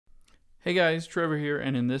Hey guys, Trevor here,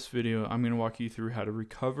 and in this video I'm going to walk you through how to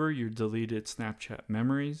recover your deleted Snapchat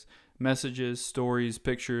memories, messages, stories,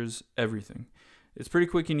 pictures, everything. It's pretty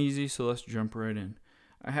quick and easy, so let's jump right in.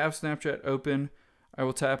 I have Snapchat open. I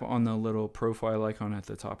will tap on the little profile icon at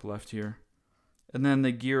the top left here, and then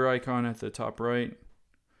the gear icon at the top right.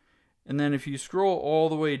 And then if you scroll all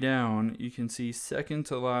the way down, you can see second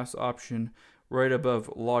to last option right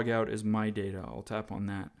above log out is my data. I'll tap on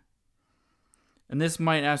that. And this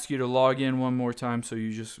might ask you to log in one more time, so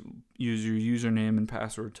you just use your username and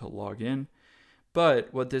password to log in.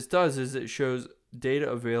 But what this does is it shows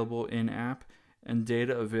data available in app and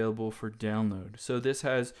data available for download. So this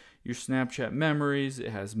has your Snapchat memories, it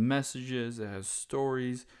has messages, it has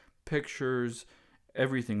stories, pictures,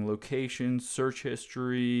 everything, locations, search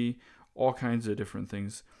history, all kinds of different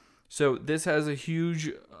things. So this has a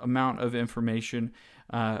huge amount of information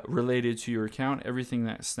related to your account, everything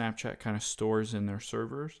that Snapchat kind of stores in their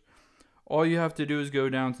servers. All you have to do is go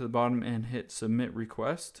down to the bottom and hit submit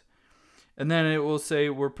request. And then it will say,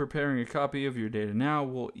 we're preparing a copy of your data now.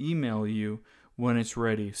 We'll email you when it's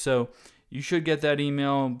ready. So you should get that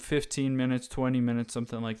email 15 minutes, 20 minutes,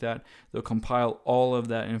 something like that. They'll compile all of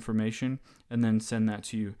that information and then send that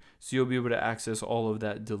to you. So you'll be able to access all of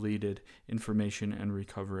that deleted information and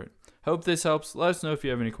recover it. Hope this helps. Let us know if you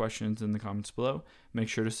have any questions in the comments below. Make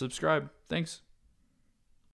sure to subscribe. Thanks.